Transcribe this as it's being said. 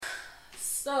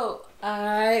So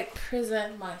I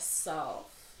present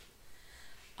myself.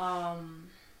 Um,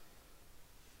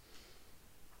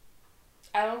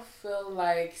 I don't feel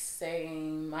like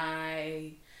saying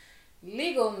my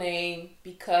legal name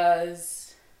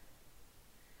because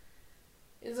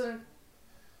isn't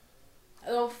I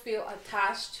don't feel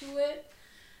attached to it.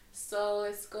 So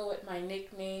let's go with my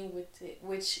nickname,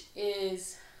 which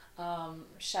is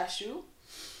Shashu.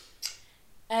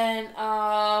 And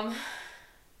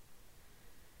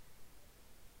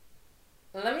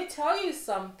let me tell you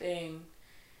something.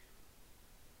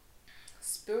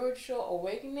 Spiritual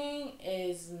awakening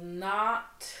is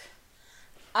not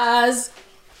as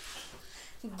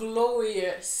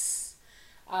glorious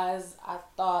as I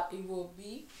thought it would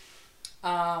be.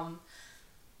 Um,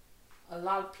 a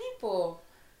lot of people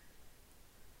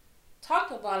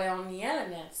talk about it on the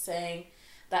internet saying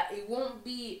that it won't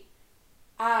be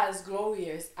as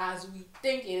glorious as we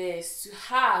think it is to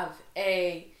have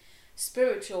a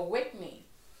spiritual awakening.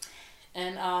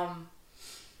 And I'm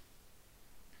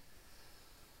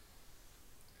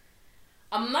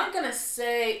not gonna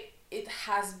say it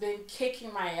has been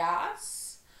kicking my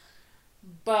ass,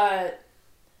 but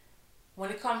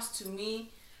when it comes to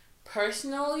me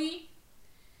personally,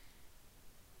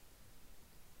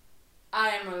 I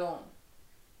am alone.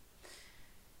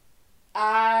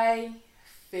 I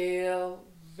feel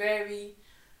very,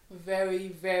 very,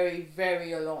 very,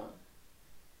 very alone.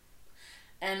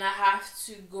 And I have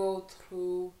to go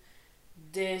through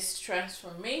this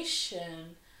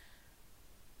transformation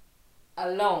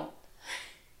alone.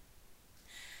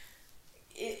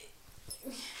 It,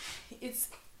 it's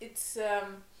it's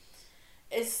um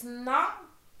it's not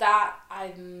that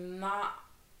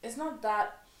it's not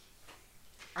that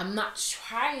I'm not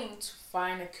trying to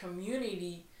find a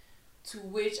community to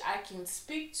which I can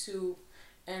speak to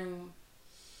and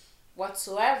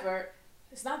whatsoever.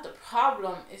 It's not the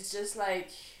problem. It's just like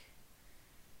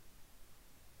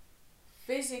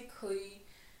physically,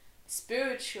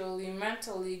 spiritually,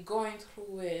 mentally going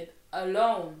through it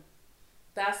alone.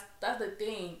 That's the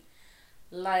thing.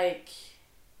 Like,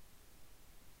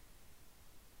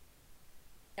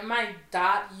 am I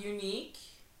that unique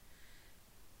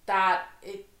that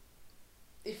it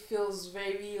feels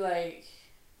very like,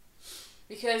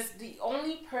 because the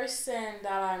only person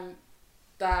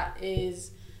that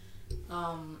is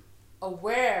um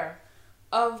aware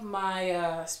of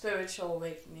my spiritual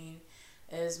awakening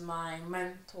is my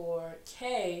mentor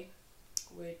Kay,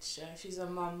 which she's a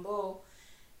mambo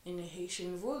in the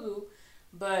Haitian voodoo.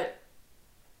 But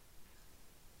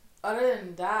other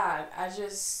than that, I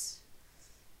just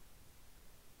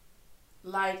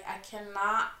like I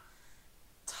cannot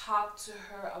talk to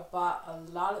her about a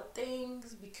lot of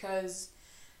things because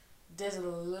there's a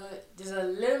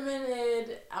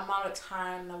limited amount of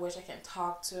time in which I can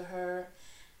talk to her,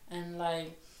 and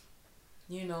like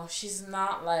she's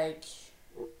not like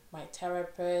my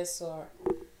therapist or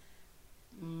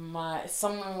my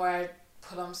someone where I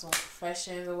put on some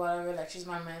questions or whatever. Like, she's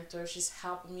my mentor. She's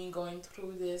helping me going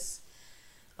through this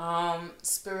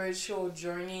spiritual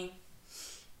journey,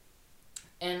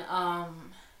 and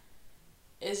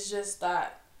it's just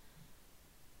that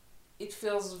it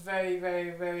feels very, very,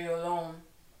 very alone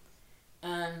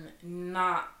and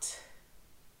not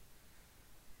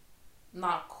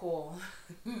cool.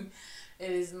 It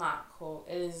is not cool.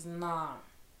 It is not.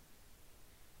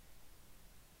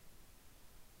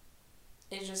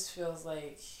 It just feels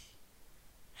like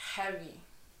heavy.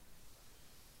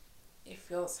 It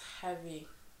feels heavy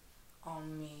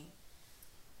on me.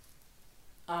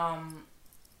 Um,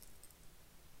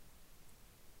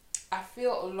 I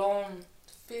feel alone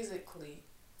physically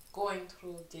going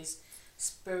through this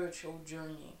spiritual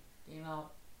journey, you know,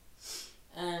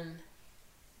 and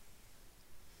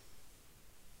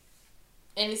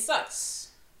it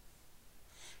sucks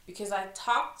because I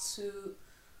talk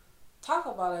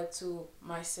about it to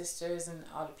my sisters and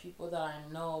other people that I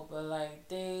know, but like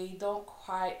they don't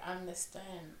quite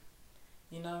understand,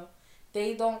 you know,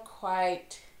 they don't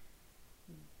quite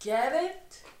get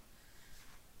it.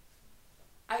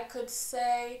 I could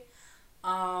say,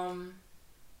 um,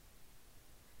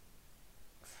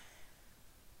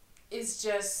 it's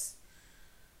just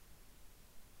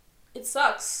it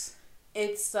sucks.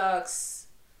 It sucks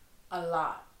a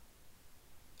lot.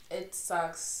 It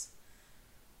sucks.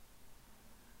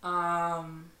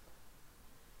 Um,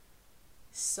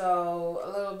 so a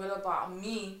little bit about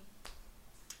me,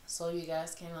 so you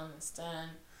guys can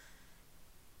understand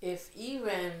if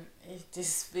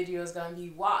this video is gonna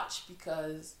be watched,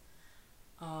 because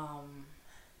um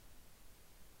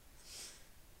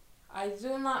I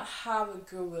do not have a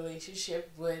good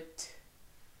relationship with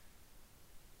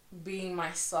being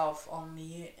myself on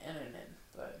the internet.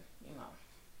 But you know,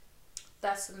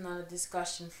 that's another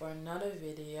discussion for another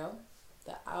video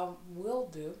that I will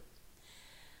do.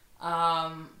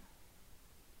 Um,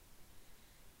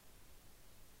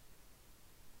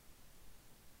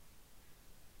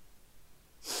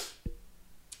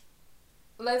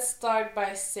 let's start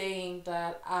by saying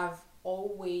that I've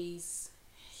always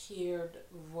heard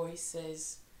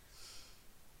voices,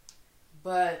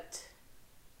 but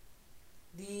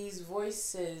these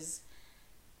voices,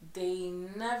 they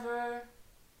never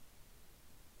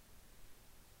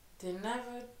they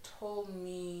never told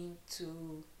me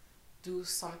to do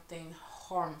something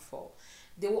harmful.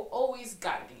 They were always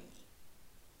guiding me.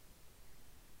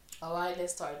 Alright,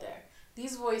 let's start there.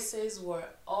 These voices were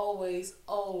always,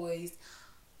 always,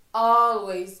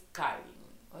 always guiding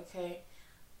me. Okay?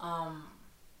 Um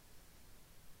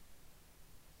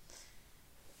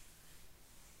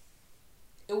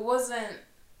it wasn't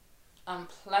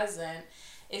unpleasant.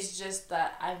 It's just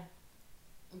that I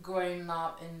growing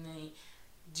up in the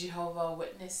Jehovah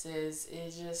Witnesses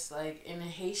is just like in a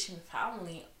Haitian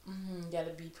family. You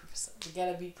gotta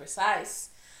be precise.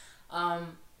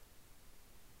 Um,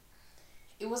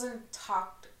 it wasn't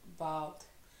talked about,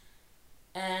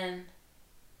 and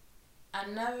I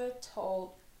never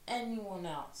told anyone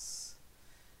else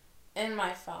in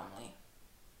my family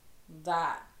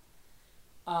that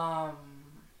um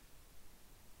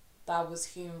that was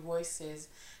hearing voices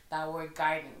that were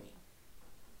guiding me.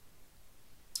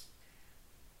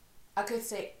 I could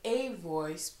say a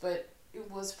voice, but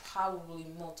it was probably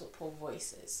multiple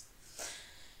voices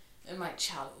in my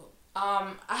childhood.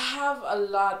 I have a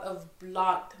lot of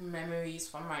blocked memories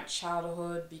from my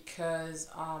childhood because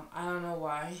I don't know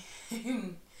why.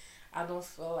 I don't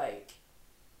feel like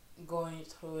going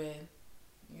through it,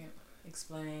 you know,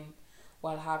 explaining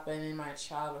what happened in my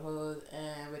childhood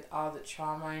and with all the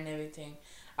trauma and everything.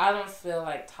 I don't feel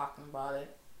like talking about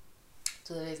it.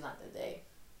 Today is not the day.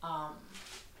 I'm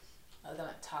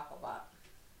gonna talk about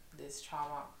this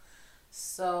trauma.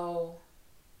 So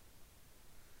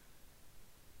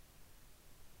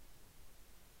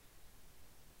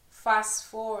fast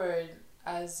forward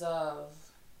as of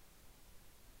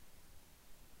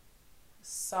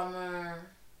summer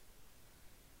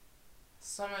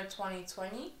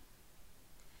 2020,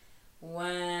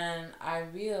 when I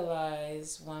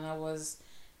realized, when I was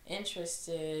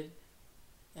interested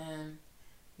in,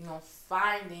 you know,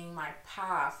 finding my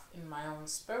path in my own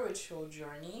spiritual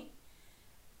journey,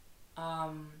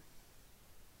 I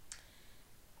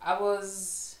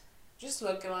was just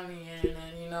looking on the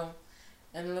internet, you know,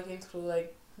 and looking through,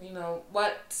 like, you know,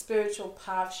 what spiritual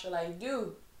path should I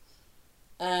do?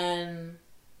 And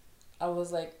I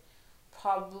was like,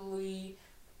 probably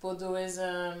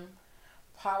Buddhism,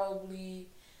 probably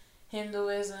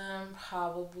Hinduism,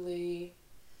 probably,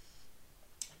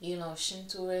 you know,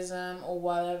 Shintoism or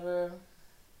whatever.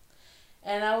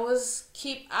 And I was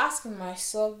keep asking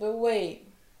myself, but wait,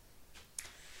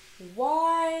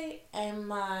 why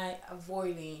am I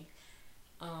avoiding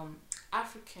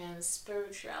African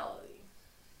spirituality?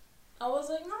 I was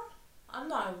like, no, I'm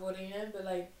not avoiding it, but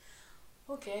like,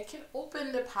 okay, I can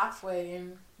open the pathway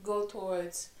and go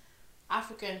towards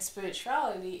African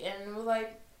spirituality. And we're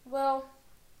like, well,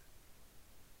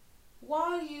 why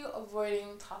are you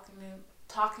avoiding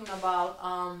talking about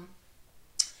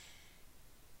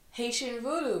Haitian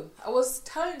voodoo? I was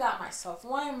telling that myself.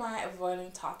 Why am I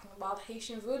avoiding talking about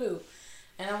Haitian voodoo?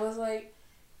 And I was like,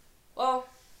 well,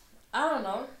 I don't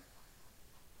know.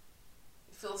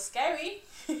 It feels scary.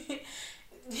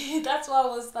 That's why I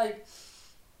was like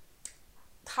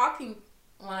talking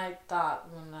when I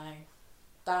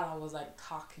thought I was like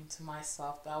talking to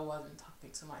myself, but I wasn't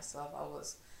talking to myself. I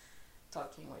was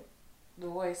talking with the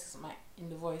voice,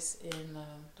 the voice in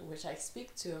to which I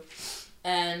speak to,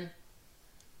 and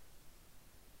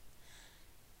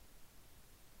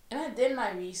I did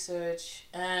my research,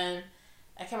 and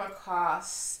I came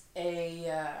across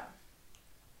an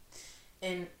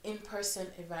in-person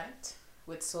event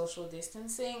with social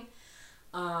distancing,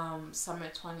 summer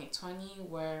 2020,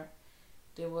 where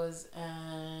there was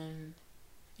an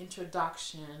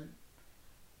introduction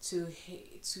to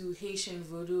Haitian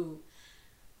voodoo,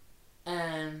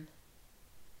 and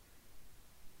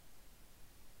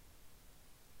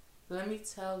let me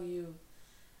tell you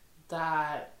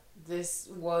that this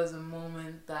was a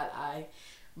moment that I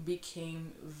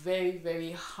became very,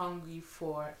 very hungry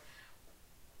for,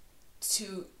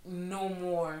 to know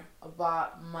more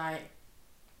about my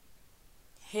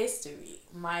history,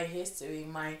 my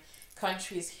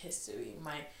country's history,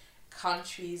 my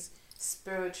country's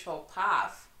spiritual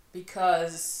path,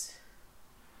 because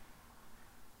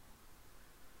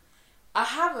I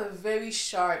have a very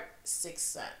sharp sixth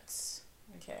sense.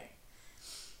 Okay.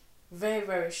 Very,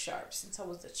 very sharp since I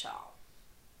was a child.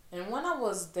 And when I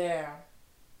was there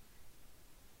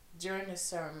during the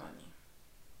ceremony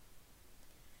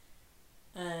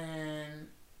and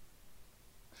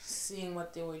seeing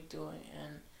what they were doing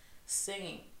and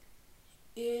singing,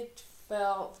 it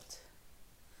felt,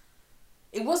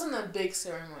 it wasn't a big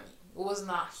ceremony. It was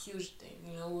not a huge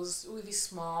thing, it was really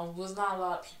small. It was not a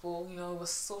lot of people, it was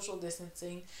social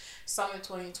distancing, summer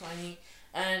 2020,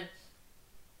 and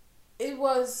it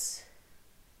was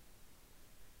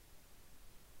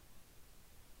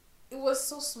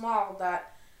so small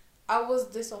that I was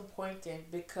disappointed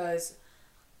because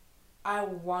I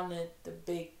wanted the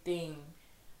big thing.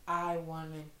 I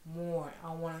wanted more.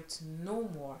 I wanted to know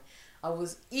more. I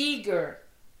was eager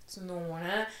to know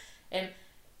more. And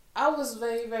I was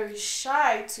very, very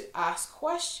shy to ask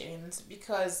questions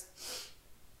because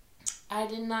I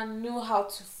did not know how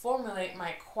to formulate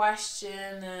my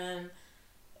question and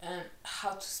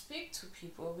how to speak to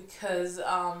people because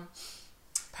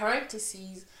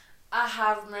parentheses, I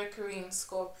have Mercury in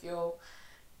Scorpio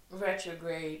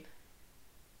retrograde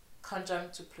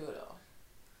conjunct to Pluto.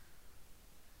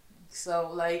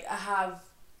 So like I have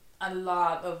a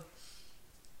lot of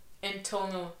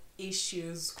internal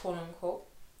issues, quote unquote,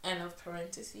 end of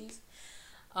parentheses.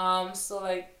 So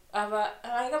like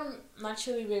I'm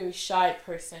naturally a very shy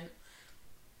person,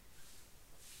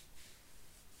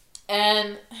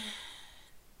 and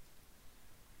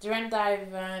during that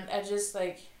event,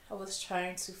 I was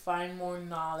trying to find more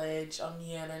knowledge on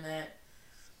the internet,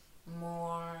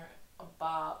 more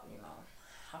about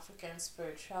African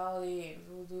spirituality and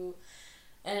voodoo,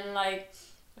 and like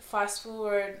fast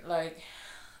forward like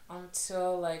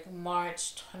until like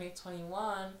March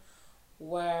 2021,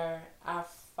 where I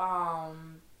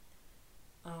found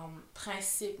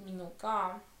Principe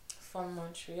Minokan from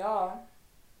Montreal,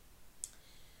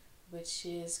 which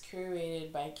is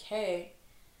curated by Kay,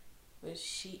 which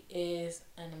she is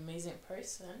an amazing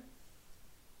person.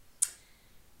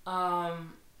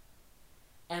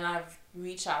 And I've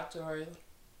reached out to her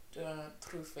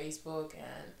through Facebook,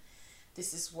 and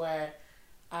this is where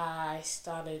I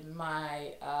started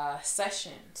my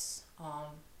sessions on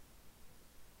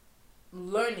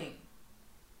learning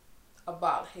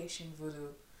about Haitian voodoo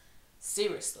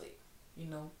seriously,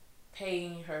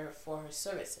 paying her for her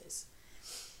services.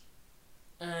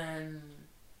 And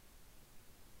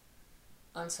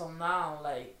until now,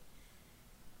 like,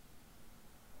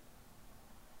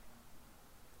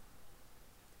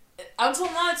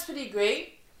 it's pretty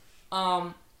great.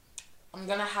 I'm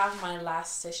gonna have my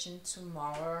last session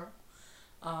tomorrow.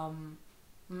 I'm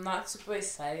not super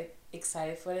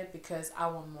excited for it because I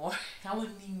want more. I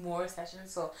would need more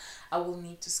sessions, so I will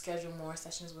need to schedule more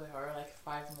sessions with her, like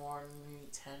 5 more, maybe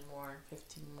 10 more,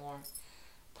 15 more,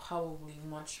 probably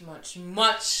much, much,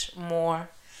 much more.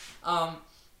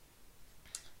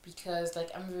 Because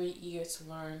like I'm very eager to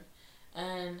learn,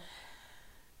 and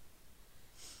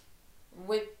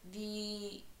with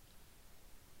the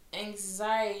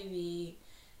anxiety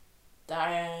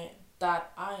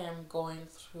that I am going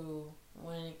through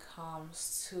when it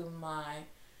comes to my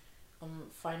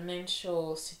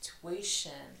financial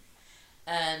situation,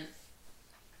 and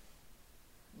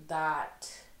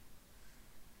that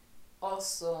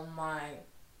also my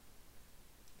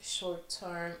short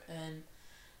term and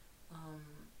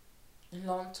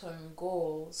long term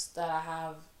goals that I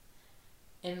have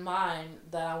in mind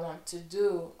that I want to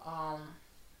do.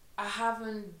 I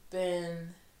haven't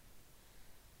been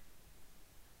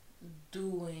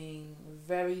doing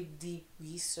very deep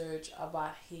research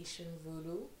about Haitian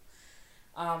voodoo.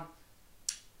 Um,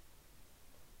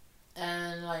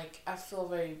 and like I feel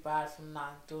very bad for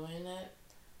not doing it,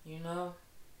 you know?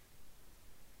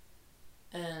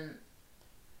 And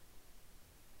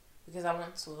because I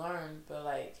want to learn, but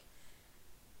like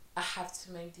I have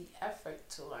to make the effort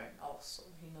to learn also,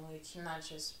 it cannot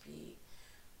just be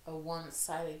a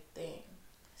one-sided thing.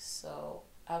 So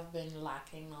I've been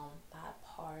lacking on that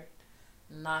part,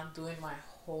 not doing my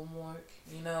homework,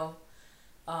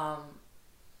 um,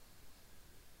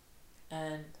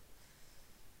 and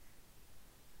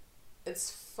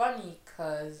it's funny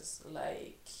because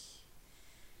like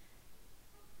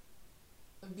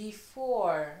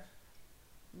before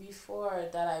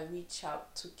that I reach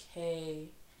out to Kay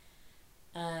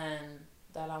and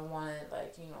that I wanted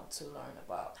to learn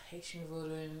about Haitian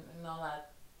voodoo and all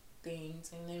that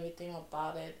things and everything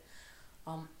about it.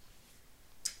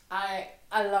 I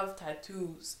love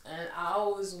tattoos, and I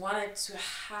always wanted to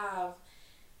have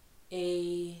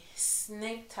a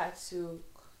snake tattoo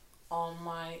on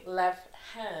my left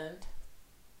hand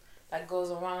that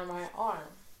goes around my arm,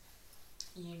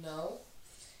 you know?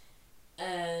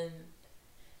 And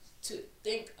to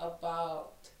think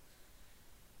about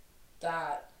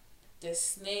that the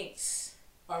snakes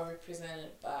are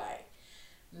represented by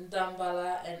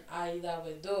Ndambala and Aida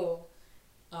Wedo,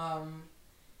 um,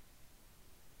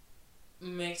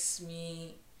 makes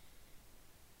me.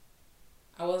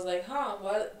 I was like, huh,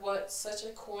 what such a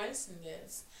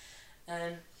coincidence.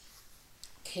 And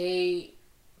Kay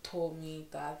told me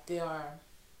that they are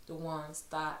the ones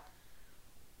that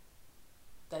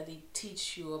they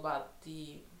teach you about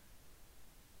the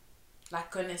la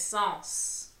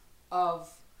connaissance of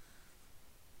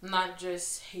not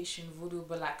just Haitian voodoo,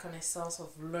 but la connaissance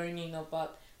of learning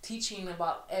about, teaching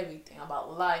about everything,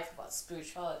 about life, about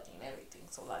spirituality and everything.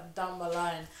 So like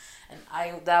Dambala and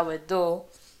Ayoda Wedo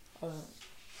are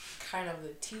kind of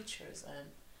the teachers,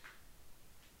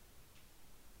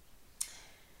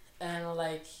 and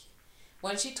like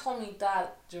when she told me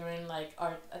that during like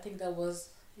our, I think that was,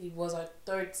 it was our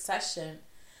third session,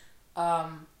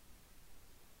 um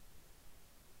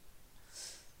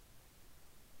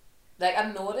like I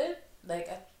noted, like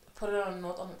I put it on a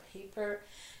note on the paper,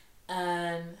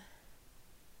 and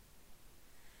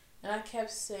I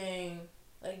kept saying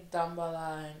like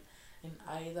Dambala and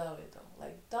Aida Wedo,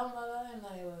 like Dambala and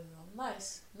Aida Wedo,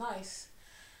 nice, nice.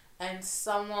 And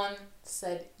someone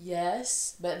said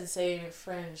yes, but they say in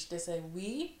French, they said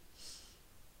oui,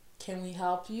 can we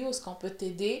help you? Est-ce qu'on peut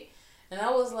t'aider? And I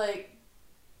was like,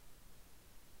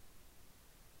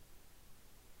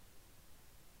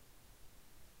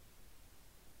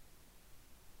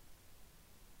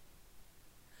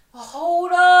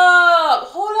 hold up,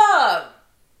 hold up,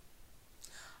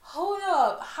 hold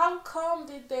up. How come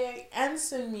did they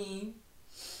answer me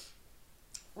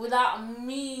without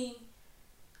me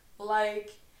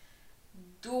like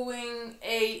doing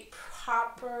a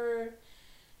proper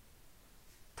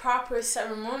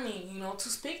ceremony, you know, to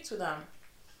speak to them?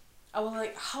 I was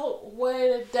like, how,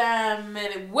 wait a damn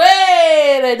minute,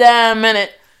 wait a damn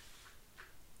minute.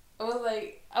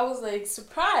 I was like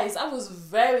surprised. I was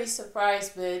very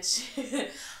surprised, bitch.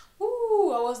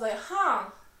 Ooh, I was like, huh.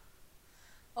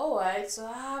 Alright, so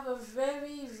I have a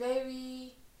very,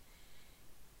 very,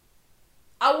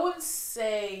 I wouldn't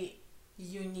say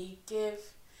unique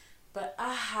gift, but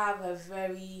I have a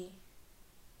very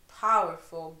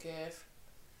powerful gift.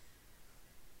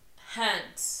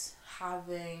 Hence,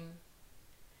 having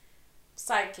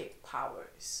psychic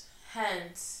powers.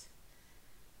 Hence,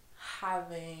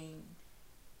 having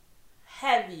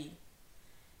heavy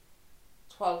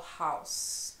 12th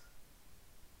house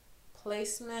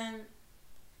placement.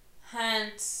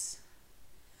 Hence,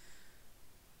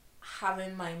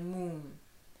 having my moon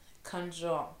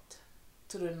conjunct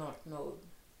to the North Node.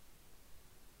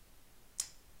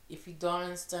 If you don't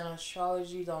understand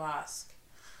astrology, don't ask.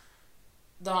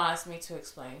 Don't ask me to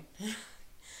explain.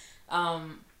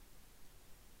 And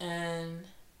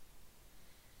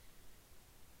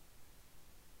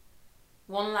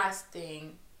one last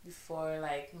thing before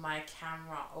like my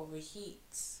camera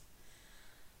overheats,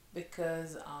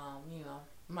 because you know,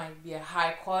 might be a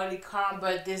high quality camera,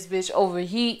 but this bitch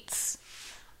overheats.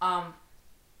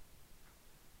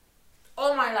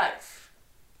 All my life,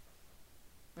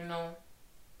 you know,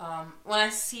 when I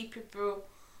see people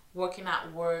working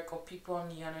at work or people on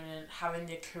the internet having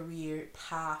their career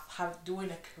path,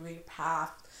 doing a career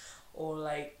path, or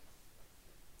like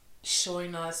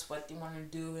showing us what they want to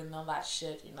do and all that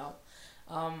shit, you know.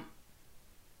 I'm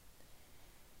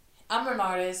an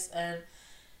artist, and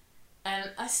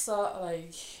I saw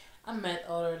like, I met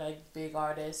other like big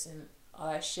artists and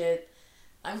all that shit.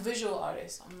 I'm visual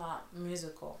artist. I'm not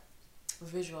musical.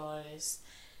 Visual artist.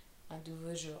 I do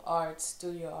visual arts,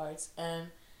 studio arts, and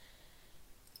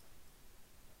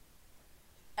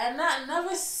I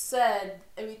never said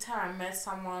every time I met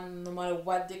someone, no matter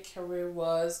what their career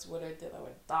was, whether they were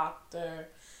a doctor,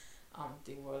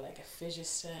 they were like a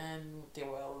physician, they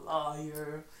were a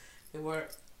lawyer, they were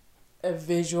a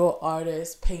visual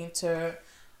artist, painter,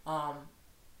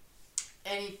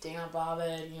 anything about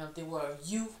it, you know, they were a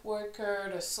youth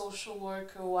worker, a social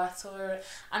worker, whatever.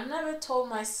 I never told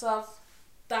myself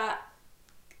that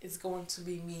is going to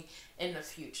be me in the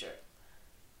future.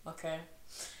 Okay?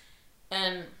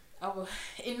 And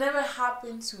it never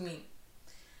happened to me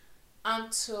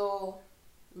until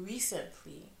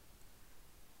recently,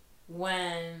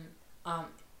 when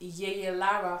Yeye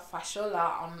Lara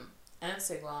Fashola on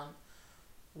Instagram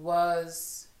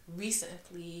was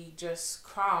recently just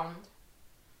crowned,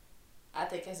 I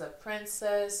think, as a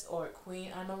princess or a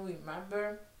queen, I don't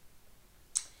remember.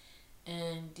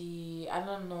 And I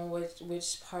don't know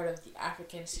which part of the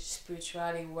African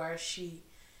spirituality where she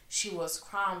she was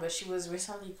crowned, but she was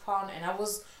recently crowned, and I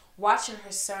was watching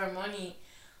her ceremony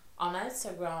on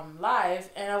Instagram live,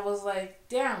 and I was like,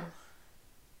 damn,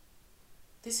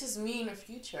 this is me in the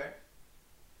future.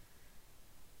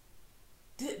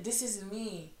 This is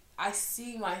me. I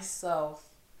see myself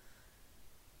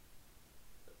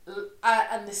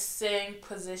in the same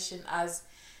position as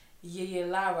Yeye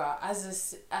Lara,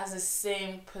 as the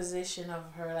same position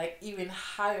of her, like even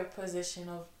higher position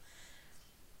of.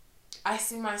 I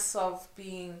see myself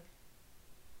being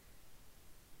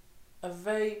a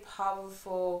very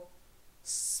powerful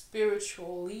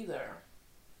spiritual leader.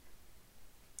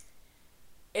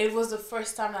 It was the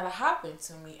first time that it happened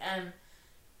to me, and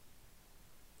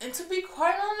to be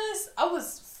quite honest, I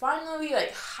was finally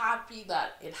like happy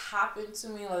that it happened to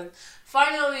me. Like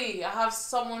finally, I have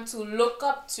someone to look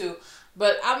up to.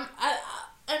 But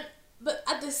but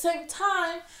at the same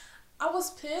time, I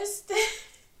was pissed.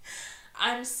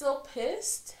 I'm still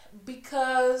pissed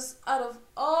because out of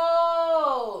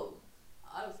all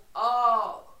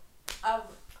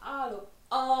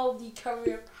the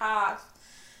career paths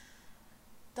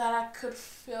that I could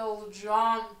feel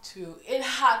drawn to, it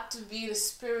had to be the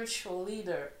spiritual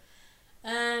leader.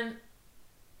 And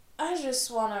I just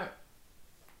want to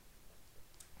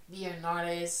be an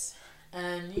artist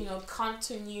and,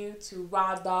 continue to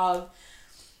raw dog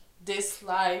this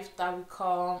life that we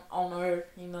call on earth,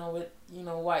 with,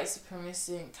 white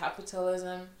supremacy and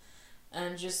capitalism,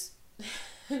 and just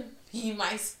be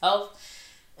myself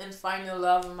and find the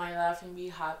love of my life and be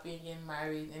happy and get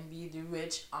married and be the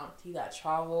rich auntie that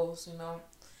travels,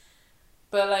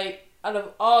 But like out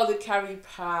of all the career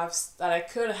paths that I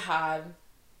could have had,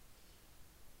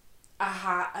 I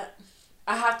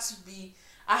have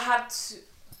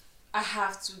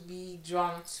to be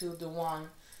drawn to the one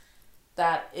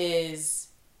that is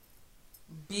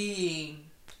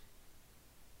being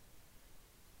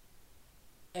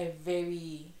a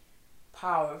very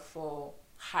powerful,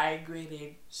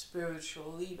 high-graded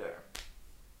spiritual leader,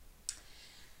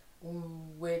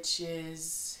 which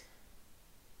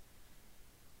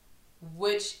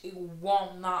it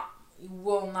will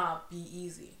not be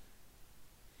easy.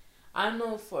 I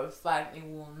know for a fact it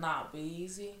will not be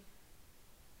easy,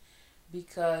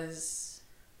 because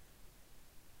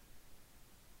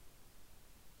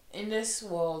in this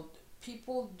world,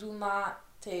 people do not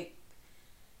take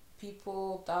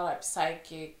people that are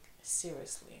psychic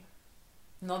seriously.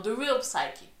 The real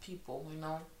psychic people,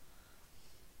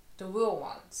 the real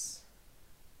ones.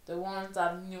 The ones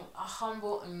that are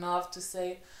humble enough to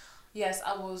say, yes,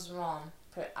 I was wrong,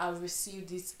 but I received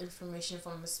this information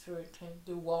from the spirit in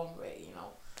the wrong way,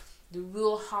 The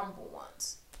real humble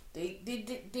ones.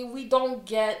 We don't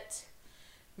get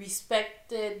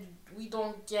respected, we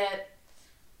don't get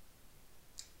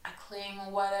acclaim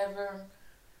or whatever.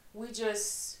 We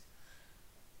just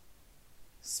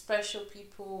special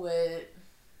people with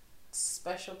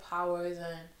special powers,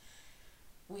 and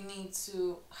we need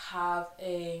to have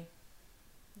a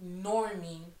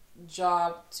normie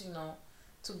job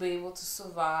to be able to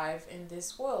survive in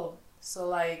this world. So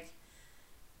like,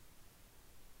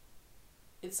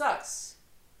 it sucks.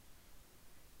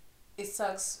 It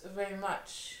sucks very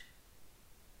much.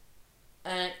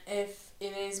 And if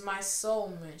it is my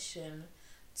soul mission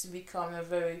to become a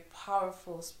very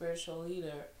powerful spiritual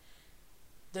leader,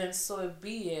 then so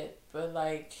be it. But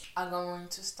like, I'm going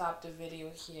to stop the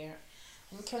video here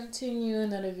and continue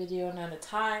another video another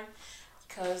time,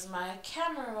 because my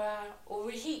camera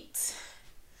overheats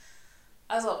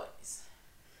as always.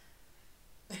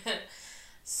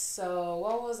 So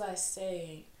what was I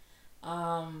saying?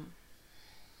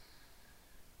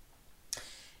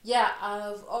 Yeah, out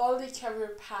of all the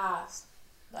career paths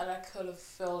that I could have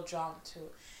felt drawn to,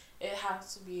 it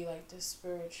has to be like the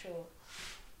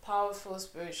powerful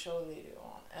spiritual leader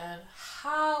one. And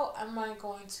how am I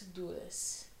going to do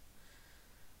this?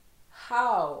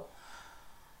 How?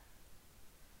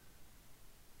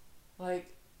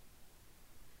 Like,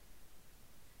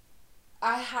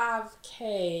 I have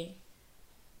Kay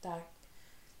that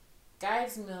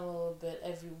guides me a little bit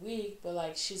every week, but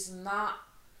like, she's not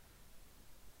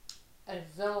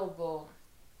available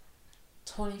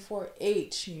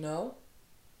 24/8,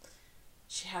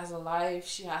 She has a life,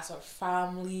 she has her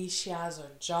family, she has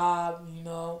her job,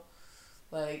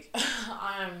 Like,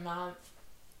 I am not,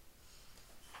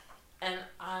 and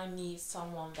I need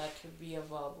someone that could be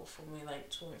available for me like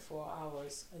 24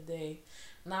 hours a day.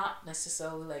 Not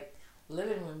necessarily like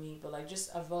living with me, but like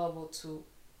just available to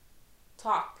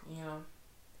talk,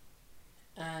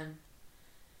 and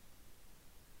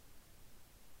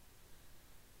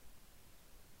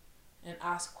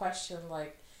ask questions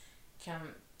like,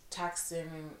 can texting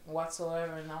and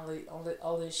whatsoever and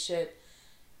all this shit,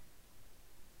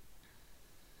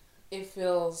 it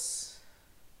feels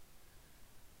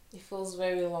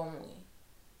very lonely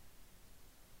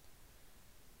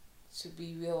to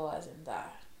be realizing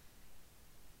that.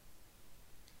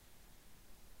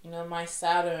 My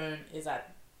Saturn is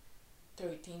at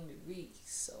 13 degrees,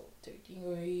 so 13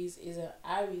 degrees is an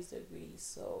Aries degree,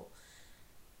 so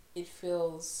it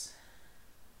feels,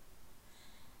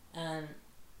 and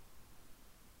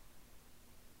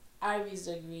Aries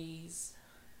degrees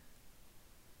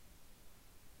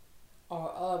are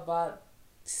all about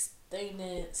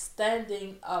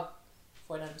standing up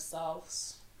for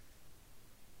themselves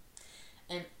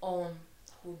and own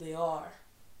who they are.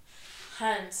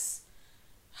 Hence,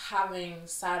 having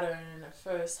Saturn in the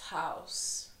first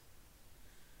house,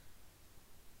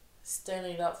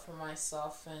 standing up for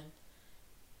myself and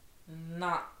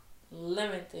not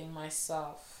limiting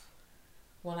myself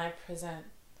when I present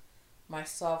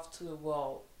myself to the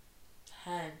world.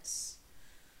 Hence,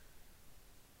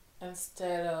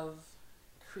 instead of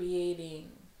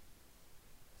creating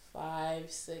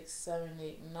 5, 6, 7,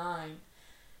 8, 9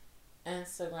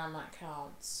 Instagram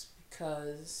accounts,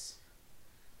 because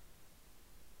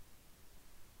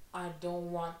I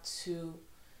don't want to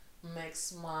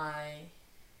mix my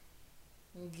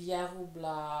Yahoo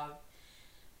blog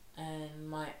and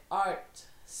my art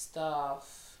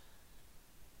stuff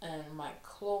and my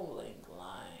clothing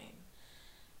line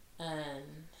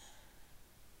and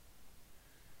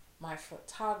my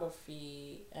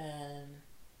photography and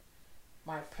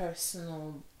my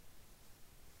personal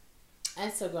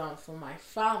Instagram for my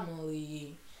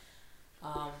family,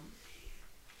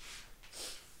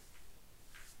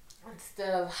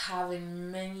 instead of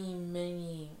having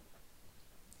many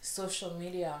social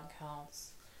media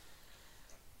accounts.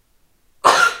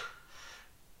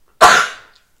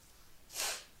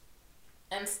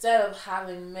 Instead of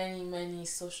having many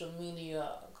social media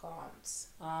accounts,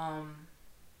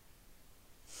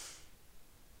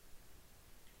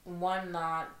 why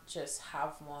not just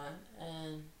have one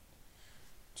and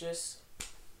just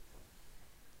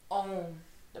own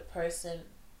the person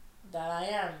that I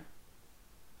am?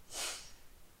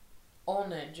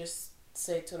 Own it. Just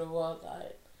say to the world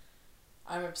that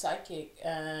I'm a psychic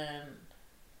and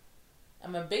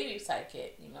I'm a baby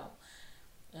psychic,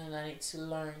 and I need to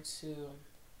learn to,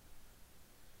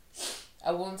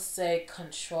 I won't say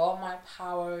control my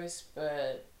powers,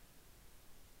 but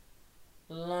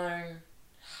learn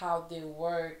how they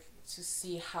work, to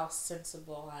see how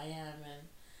sensible I am, and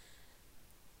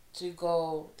to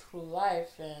go through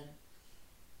life and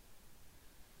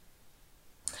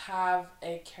have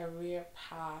a career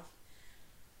path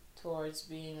towards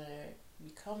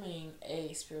becoming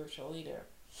a spiritual leader.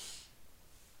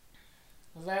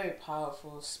 A very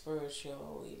powerful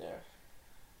spiritual leader,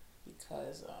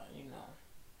 because I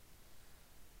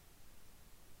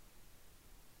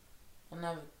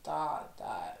never thought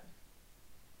that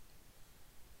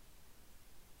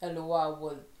Eloah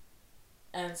would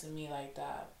answer me like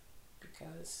that,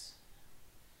 because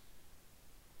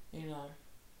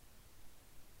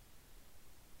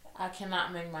I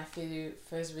cannot make my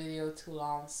first video too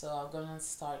long, so I'm gonna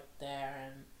start there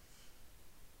and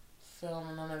film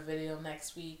another video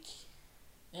next week.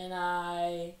 And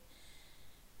I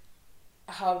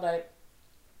hope that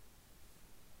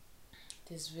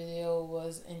this video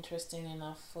was interesting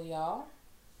enough for y'all.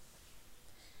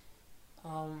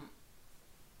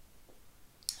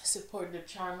 Support the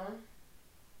channel.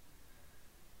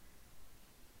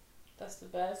 That's the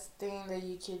best thing that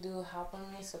you can do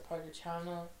helping me. Support the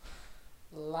channel.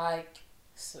 Like,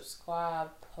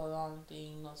 subscribe, put on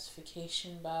the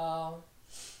notification bell,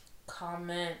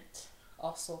 comment.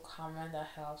 Also comment, that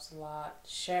helps a lot.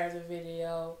 Share the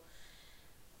video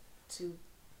to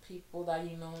people that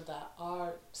that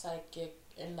are psychic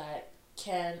and that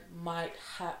might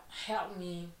help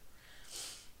me,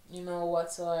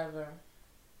 whatsoever.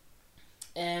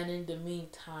 And in the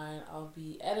meantime, I'll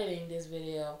be editing this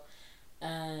video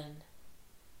and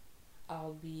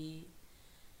I'll be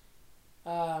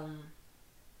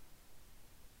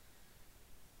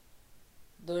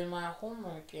doing my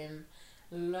homework and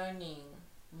learning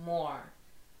more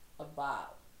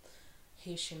about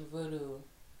Haitian voodoo,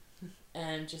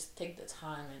 and just take the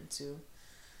time and to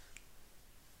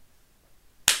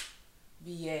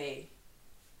be a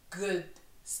good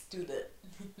student,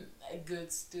 a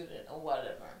good student or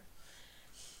whatever.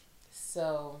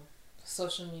 So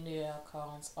social media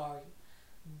accounts are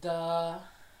the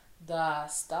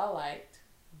Starlight.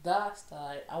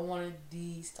 I wanted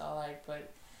the Starlight, but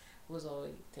it was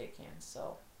already taken.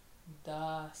 So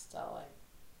the Starlight.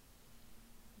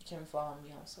 You can follow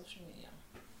me on social media.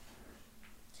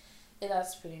 And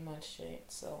that's pretty much it.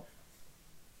 So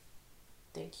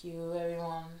thank you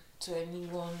everyone, to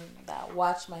anyone that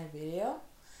watched my video.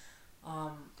 I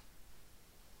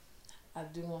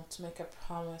do want to make a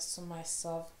promise to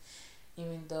myself,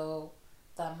 even though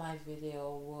that my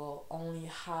video will only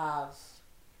have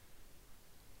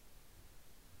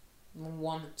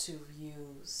 1 or 2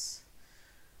 views.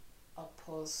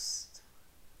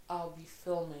 I'll be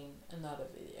filming another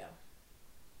video,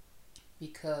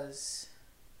 because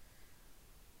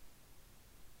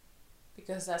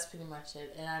that's pretty much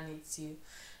it, and I need to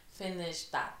finish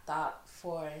that thought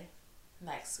for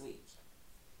next week.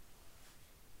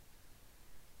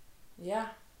 Yeah.